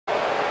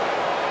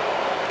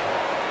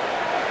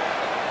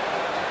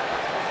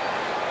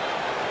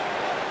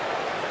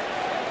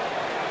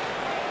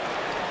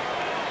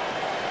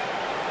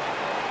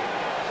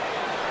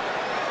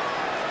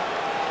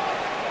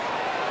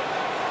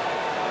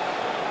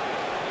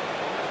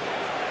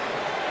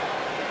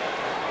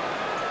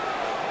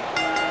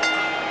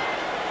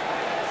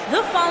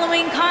The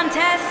following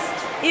contest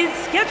is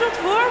scheduled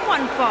for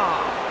one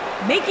fall.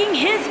 Making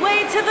his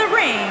way to the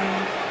ring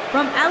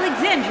from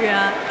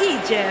Alexandria,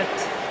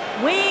 Egypt,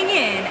 weighing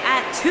in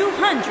at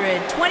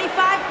 225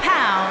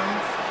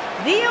 pounds,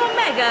 the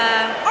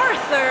Omega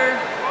Arthur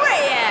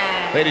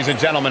Reyes. Ladies and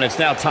gentlemen, it's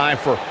now time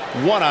for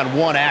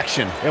one-on-one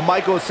action. And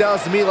Michael, it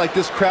sounds to me like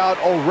this crowd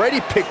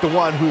already picked the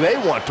one who they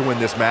want to win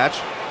this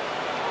match.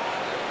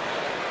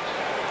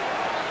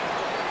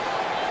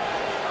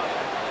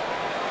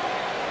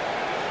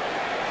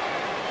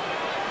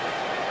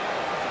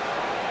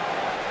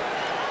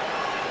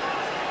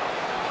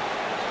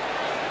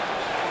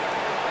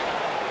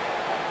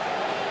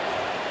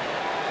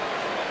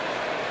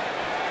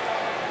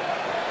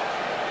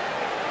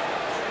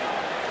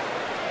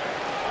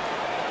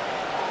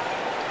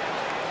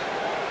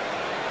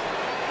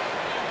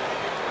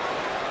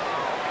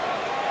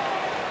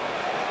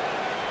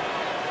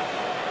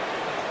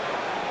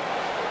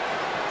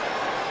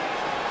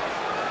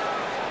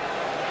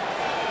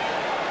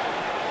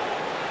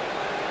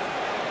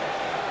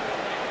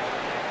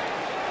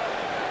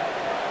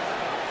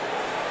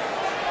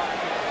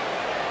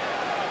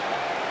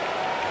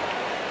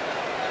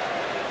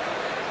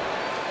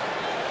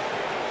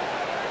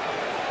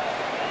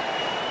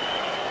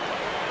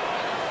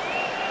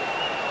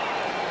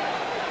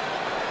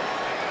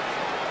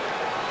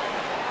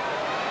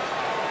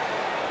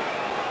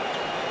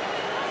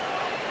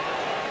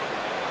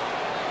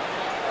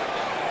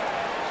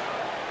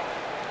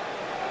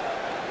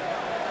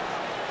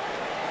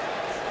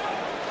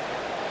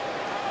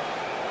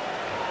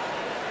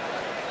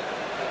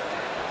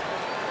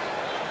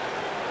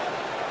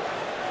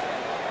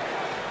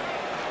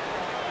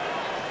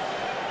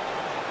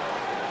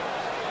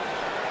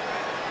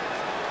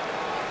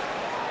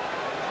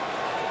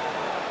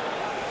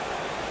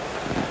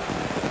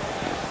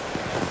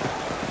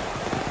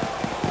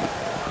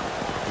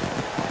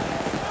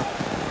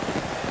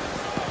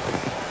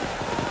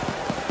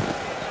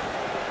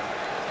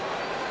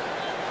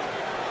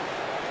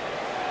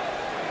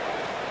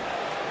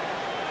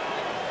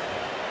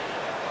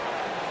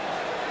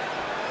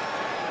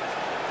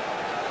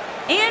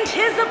 And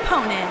his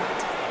opponent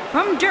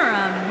from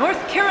Durham, North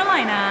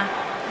Carolina,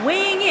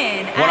 weighing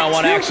in at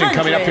one-on-one action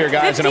coming up here,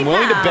 guys, and I'm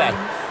willing to bet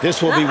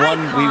this will be one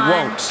we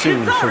won't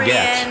soon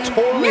forget.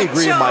 Totally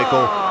agree,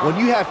 Michael. When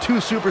you have two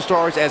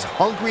superstars as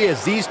hungry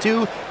as these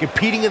two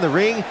competing in the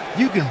ring,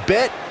 you can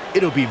bet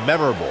it'll be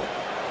memorable.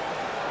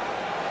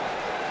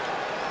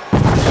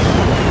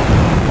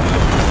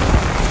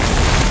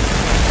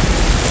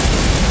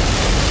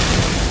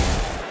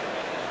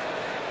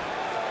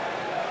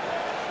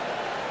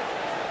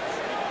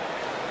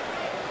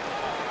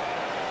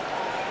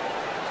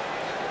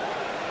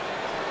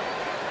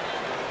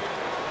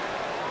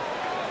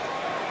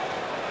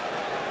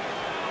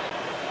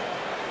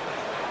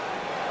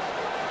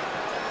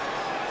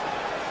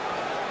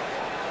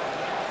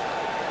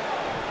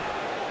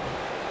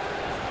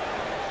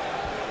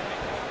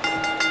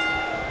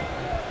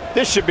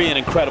 This should be an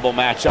incredible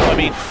matchup. I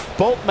mean,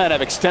 both men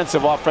have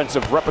extensive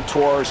offensive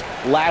repertoires,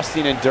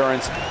 lasting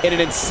endurance, and an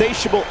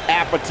insatiable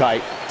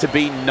appetite to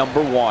be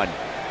number one.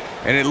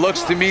 And it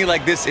looks to me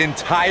like this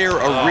entire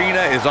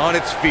arena is on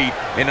its feet,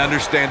 and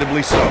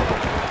understandably so.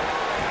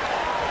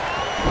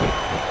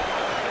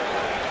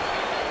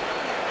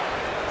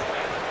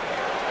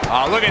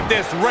 Oh, look at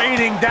this,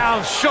 raining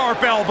down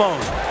sharp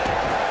elbows.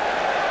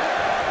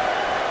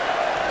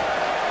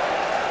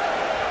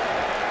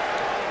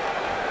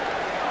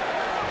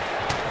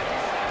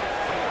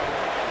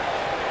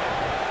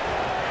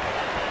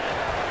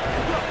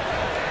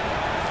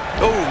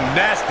 Oh,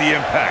 nasty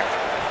impact.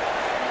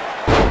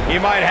 He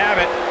might have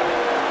it.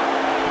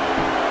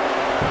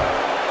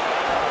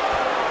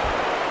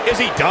 Is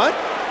he done?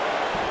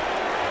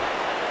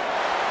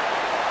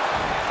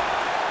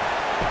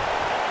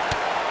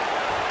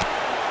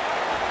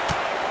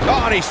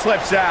 Oh, and he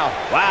slips out.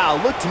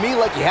 Wow, looked to me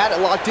like he had it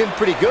locked in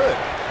pretty good.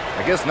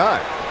 I guess not.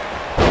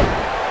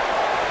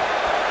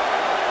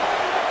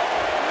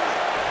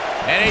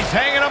 And he's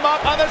hanging him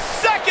up on the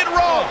second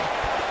rope.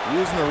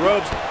 Using the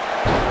ropes.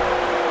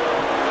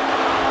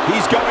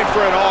 He's going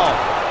for it all.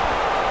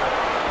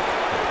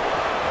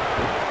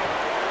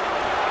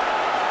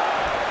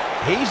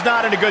 He's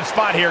not in a good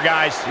spot here,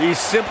 guys. He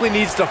simply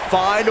needs to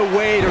find a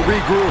way to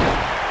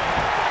regroup.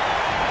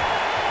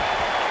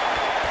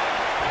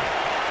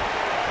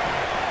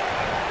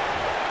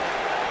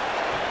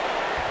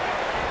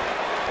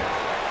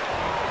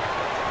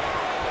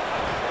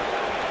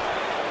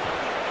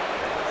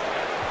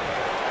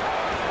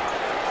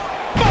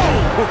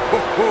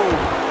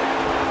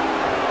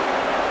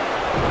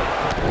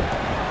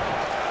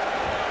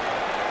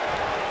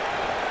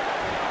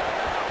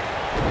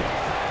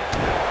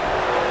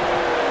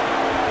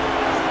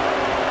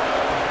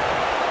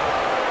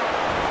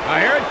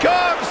 Here it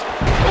comes.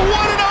 The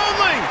one and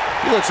only.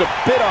 He looks a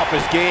bit off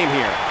his game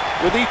here.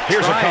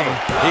 Here's a cover.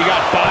 He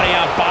got body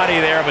on body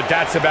there, but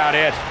that's about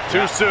it.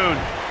 Too soon.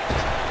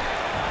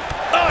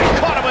 Oh, he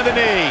caught him with the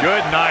knee.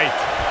 Good night.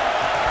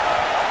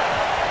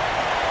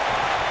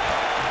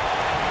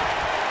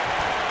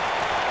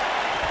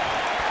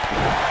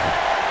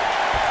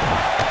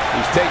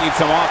 taking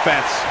some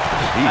offense.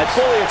 I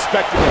fully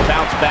expect him to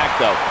bounce back,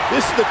 though.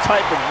 This is the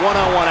type of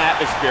one-on-one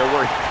atmosphere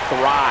where he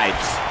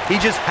thrives. He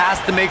just has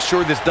to make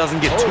sure this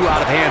doesn't get too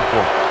out of hand for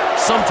him.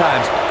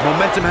 Sometimes,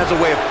 momentum has a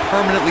way of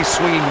permanently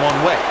swinging one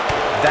way.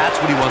 That's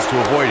what he wants to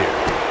avoid here.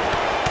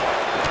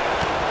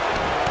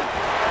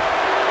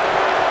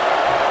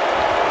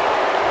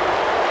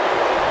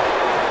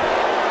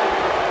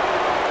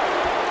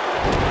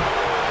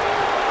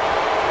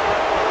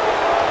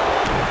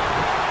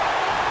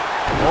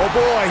 Oh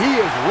boy, he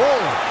is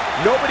rolling.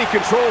 Nobody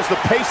controls the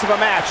pace of a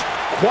match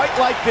quite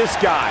like this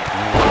guy.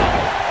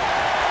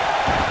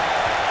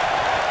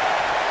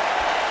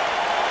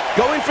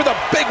 Going for the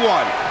big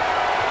one.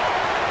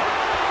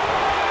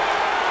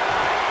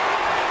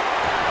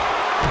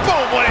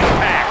 Boom, what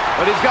impact.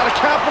 But he's got to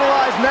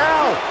capitalize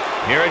now.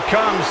 Here it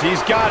comes.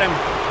 He's got him.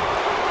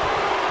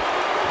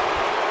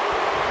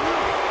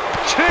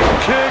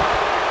 Kick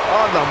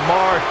on the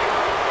mark.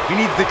 He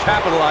needs to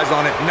capitalize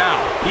on it now.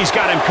 He's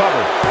got him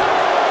covered.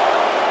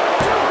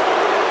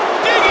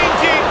 Digging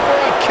deep for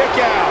a kick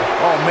out.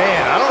 Oh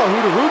man, I don't know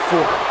who to root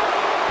for.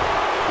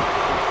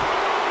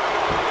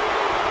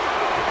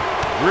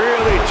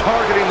 Really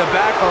targeting the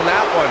back on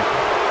that one.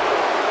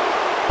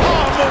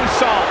 Oh,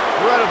 moonsault.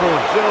 Incredible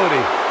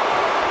agility.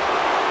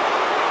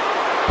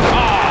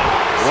 Oh,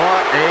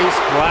 What a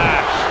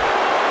splash.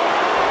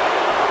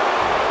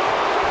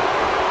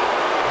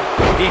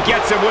 He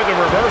gets him with a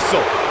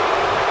reversal.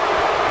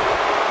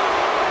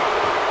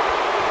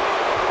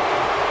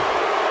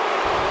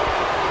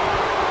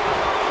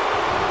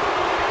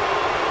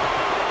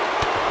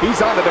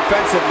 he's on the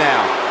defensive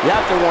now. You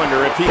have to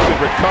wonder if he could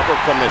recover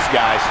from this,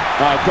 guys.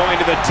 Going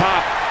to the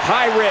top,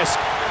 high risk.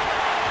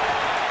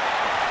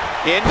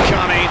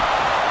 Incoming.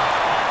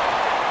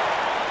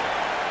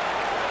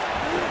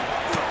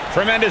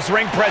 Tremendous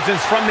ring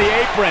presence from the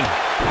apron.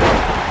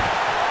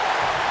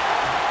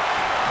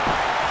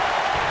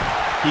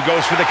 He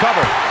goes for the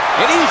cover.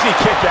 An easy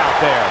kick out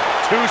there.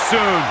 Too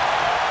soon.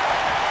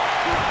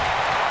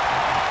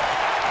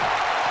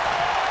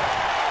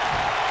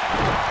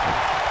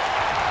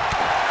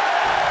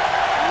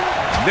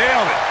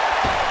 Nailed it.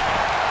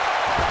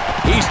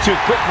 He's too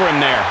quick for him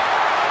there.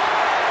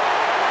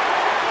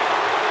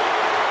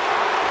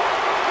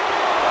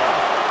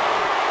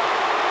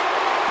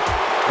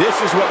 This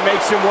is what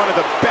makes him one of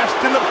the best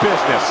in the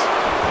business.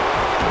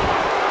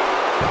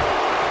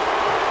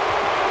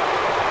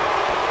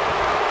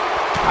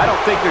 I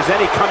don't think there's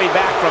any coming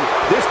back from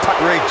this type.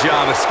 Great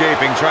job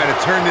escaping, trying to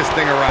turn this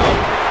thing around.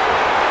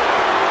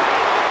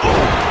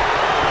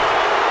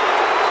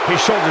 His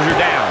shoulders are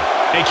down.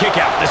 A kick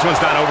out. This one's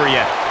not over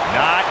yet.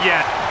 Not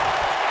yet.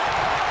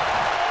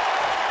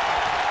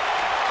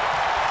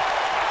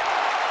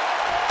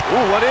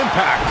 Ooh, what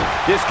impact.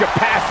 This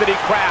capacity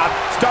crowd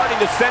starting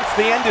to sense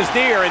the end is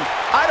near, and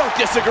I don't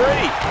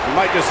disagree. We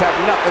might just have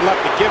nothing left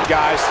to give,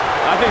 guys.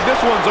 I think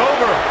this one's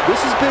over.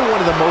 This has been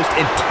one of the most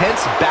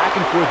intense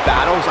back-and-forth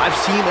battles I've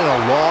seen in a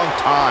long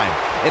time.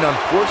 And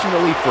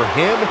unfortunately for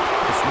him,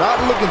 it's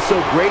not looking so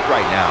great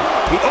right now.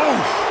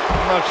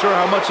 I'm not sure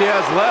how much he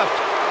has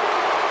left.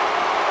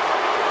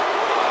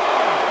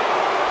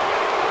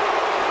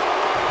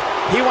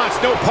 He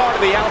wants no part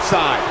of the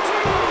outside.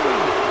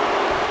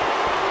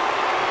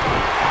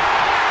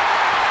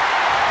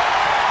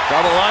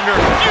 Double under.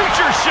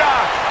 Future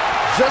shock.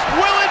 Just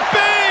will it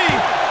be?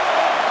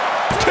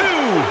 2.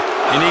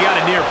 And he got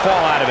a near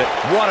fall out of it.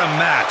 What a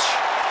match.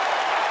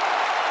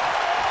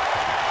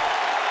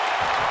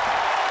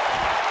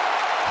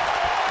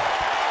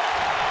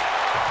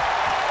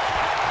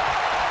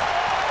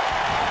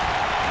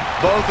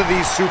 Both of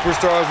these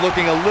superstars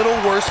looking a little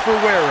worse for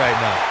wear right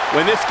now.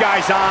 When this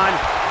guy's on,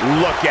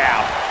 look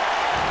out.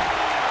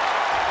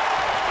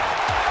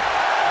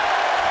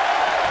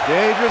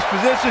 Dangerous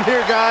position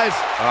here, guys.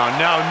 Oh,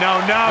 no, no,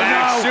 no,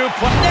 Back no.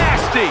 suplex.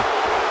 Nasty.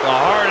 The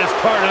hardest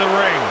part of the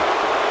ring.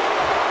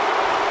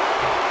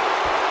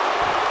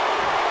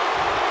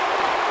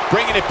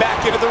 Bringing it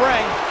back into the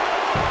ring.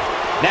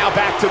 Now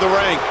back to the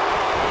ring.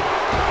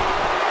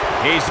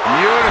 He's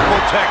beautiful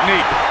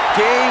technique.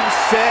 Game,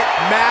 set,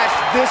 match.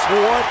 This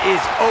one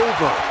is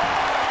over.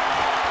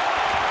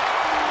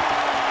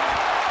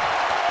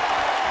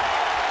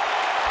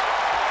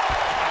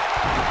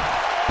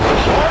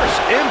 Harsh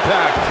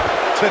impact.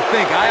 To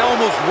think, I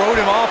almost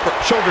wrote him off.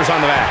 Shoulders on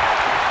the back.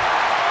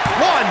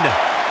 1,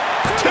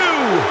 2.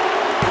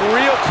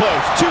 Real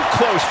close. Too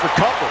close for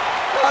cover.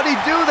 How'd he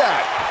do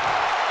that?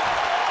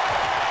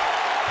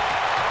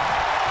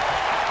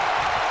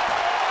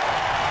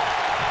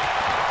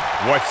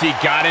 What's he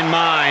got in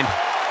mind?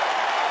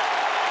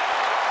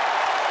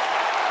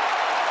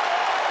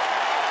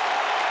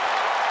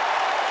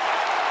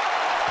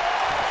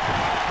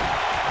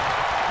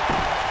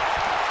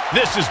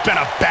 This has been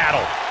a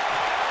battle.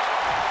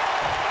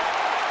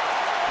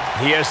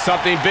 He has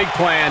something big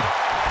planned.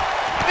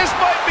 This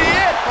might be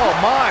it. Oh,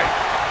 my.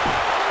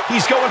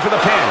 He's going for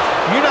the pin.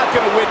 You're not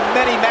going to win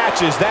many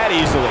matches that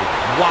easily.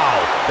 Wow,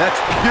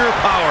 that's pure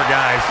power,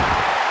 guys.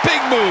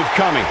 Big move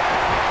coming.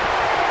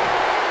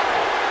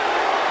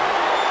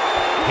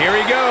 Here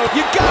he goes.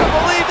 You gotta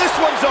believe this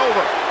one's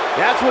over.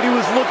 That's what he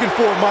was looking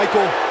for,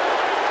 Michael.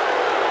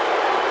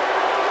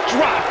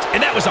 Dropped,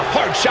 and that was a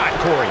hard shot,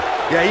 Corey.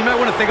 Yeah, you might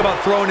want to think about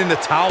throwing in the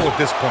towel at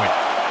this point.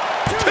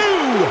 2!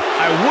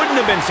 I wouldn't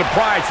have been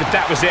surprised if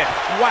that was it.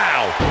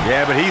 Wow.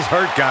 Yeah, but he's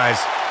hurt, guys.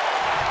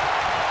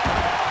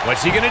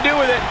 What's he gonna do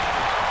with it?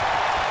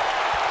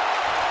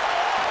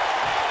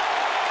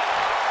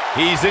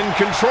 He's in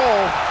control.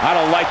 I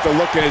don't like the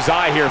look in his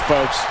eye here,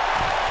 folks.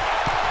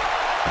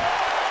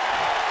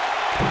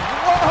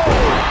 Whoa!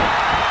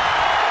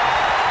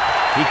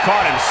 He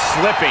caught him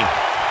slipping.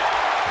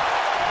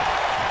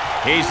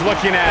 He's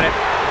looking at it.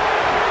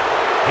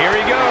 Here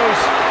he goes.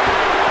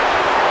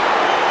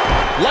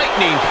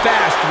 Lightning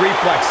fast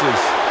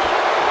reflexes.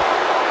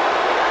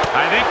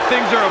 I think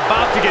things are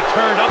about to get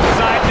turned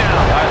upside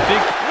down.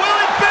 Will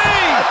it be?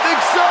 I think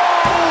so.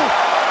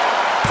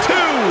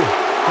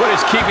 2. What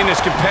is keeping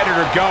this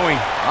competitor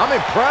going? I'm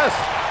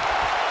impressed.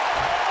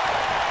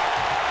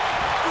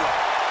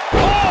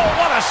 Oh,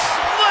 what a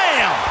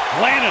slam!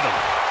 Landed him.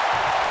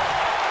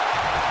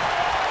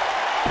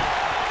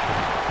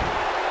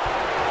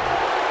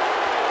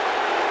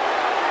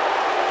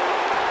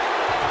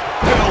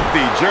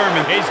 Filthy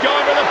German. He's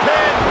going for the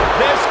pin.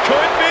 This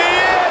could be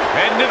it.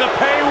 Into the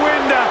pay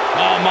window.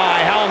 Oh my,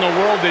 how in the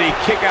world did he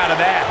kick out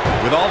of that?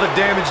 With all the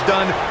damage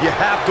done, you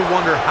have to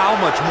wonder how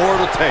much more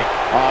it'll take.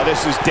 Oh,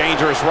 this is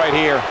dangerous right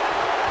here.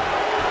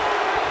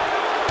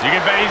 You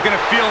can bet he's going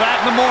to feel that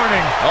in the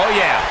morning. Oh,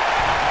 yeah.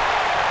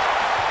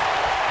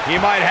 He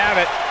might have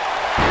it.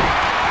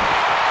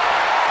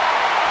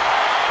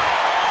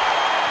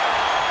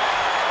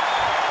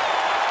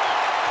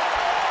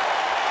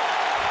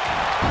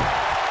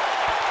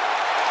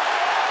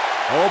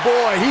 Oh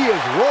boy, he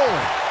is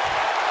rolling.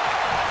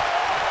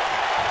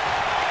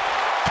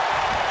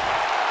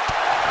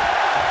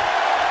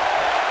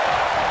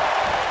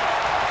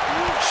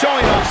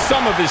 Showing off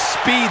some of his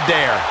speed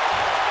there.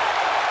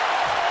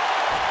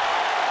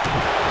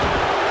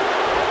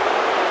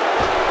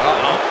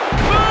 Uh-oh.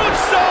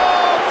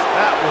 Moonsault!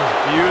 That was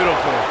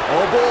beautiful.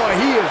 Oh boy,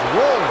 he is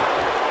rolling.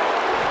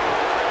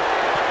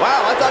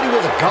 Wow, I thought he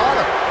was a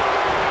goner.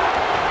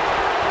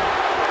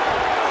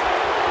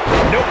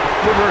 Nope,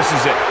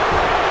 reverses it.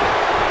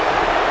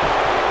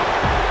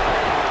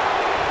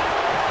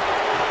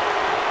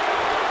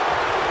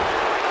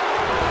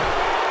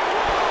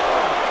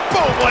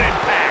 Boom, what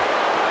impact!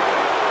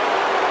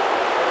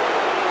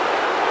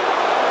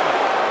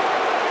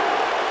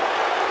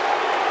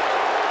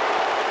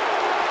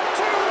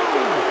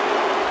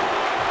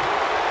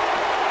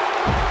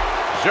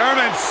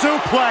 German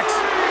suplex.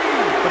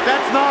 But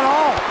that's not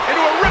all.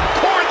 Into a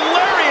ripcord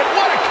lariat,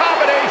 what a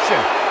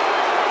combination!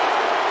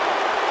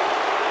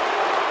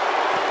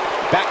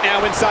 Back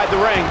now inside the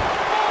ring.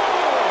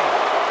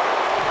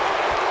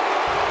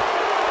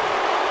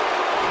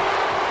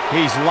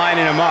 He's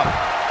lining him up.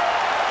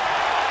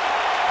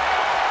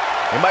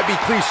 It might be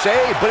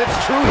cliche, but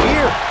it's true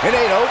here. It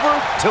ain't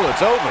over till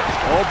it's over.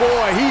 Oh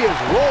boy, he is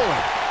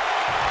rolling.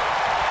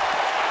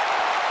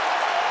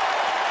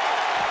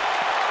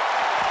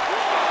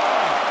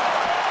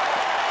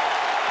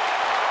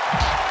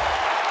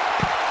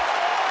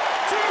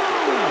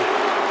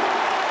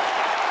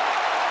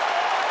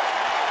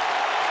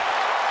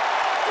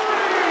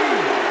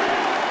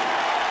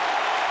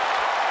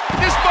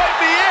 This might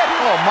be it!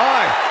 Oh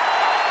my.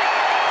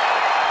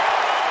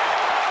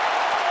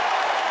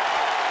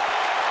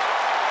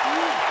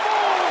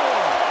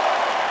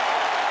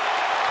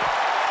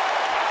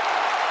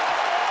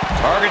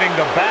 Targeting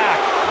the back.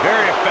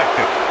 Very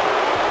effective.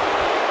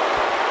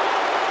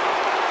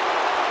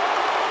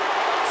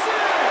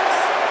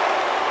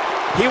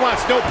 He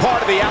wants no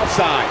part of the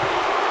outside.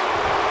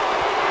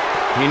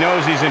 He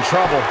knows he's in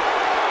trouble.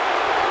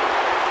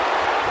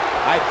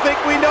 I think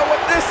we know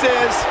what this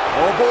is.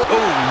 Oh boy.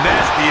 Oh,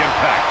 nasty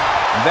impact.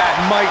 That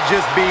might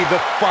just be the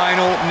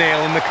final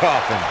nail in the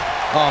coffin.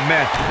 Oh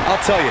man, I'll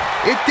tell you,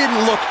 it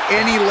didn't look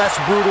any less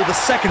brutal the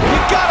second You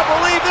time. gotta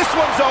believe this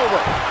one's over.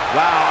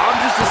 Wow,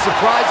 I'm just as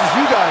surprised as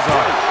you guys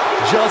are.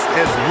 Just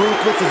as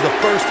ruthless as the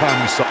first time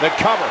we saw. The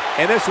cover,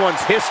 and this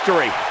one's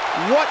history.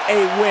 What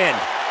a win.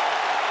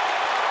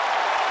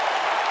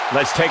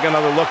 Let's take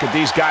another look at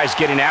these guys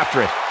getting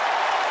after it.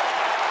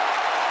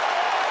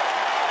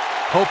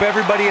 Hope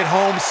everybody at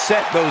home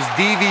set those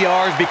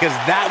DVRs because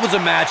that was a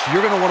match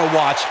you're going to want to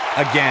watch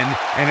again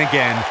and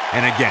again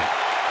and again.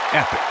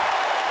 Epic.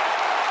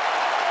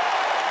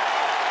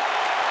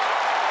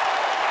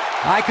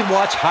 I could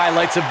watch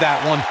highlights of that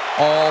one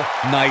all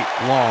night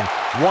long.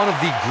 One of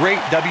the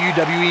great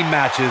WWE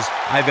matches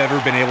I've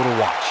ever been able to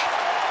watch.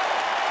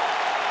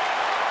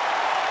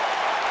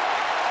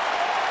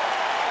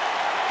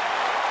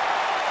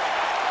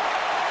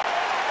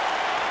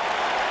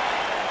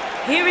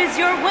 Here is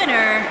your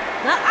winner,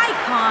 the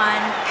Icon,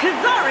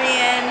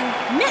 Kazarian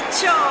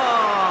Mitchell.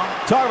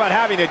 Talk about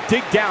having to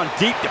dig down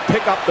deep to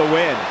pick up the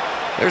win.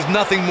 There's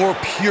nothing more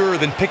pure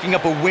than picking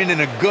up a win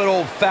in a good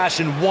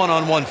old-fashioned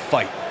one-on-one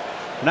fight.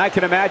 And I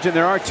can imagine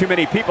there aren't too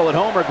many people at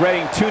home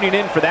regretting tuning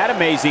in for that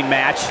amazing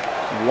match.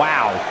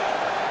 Wow.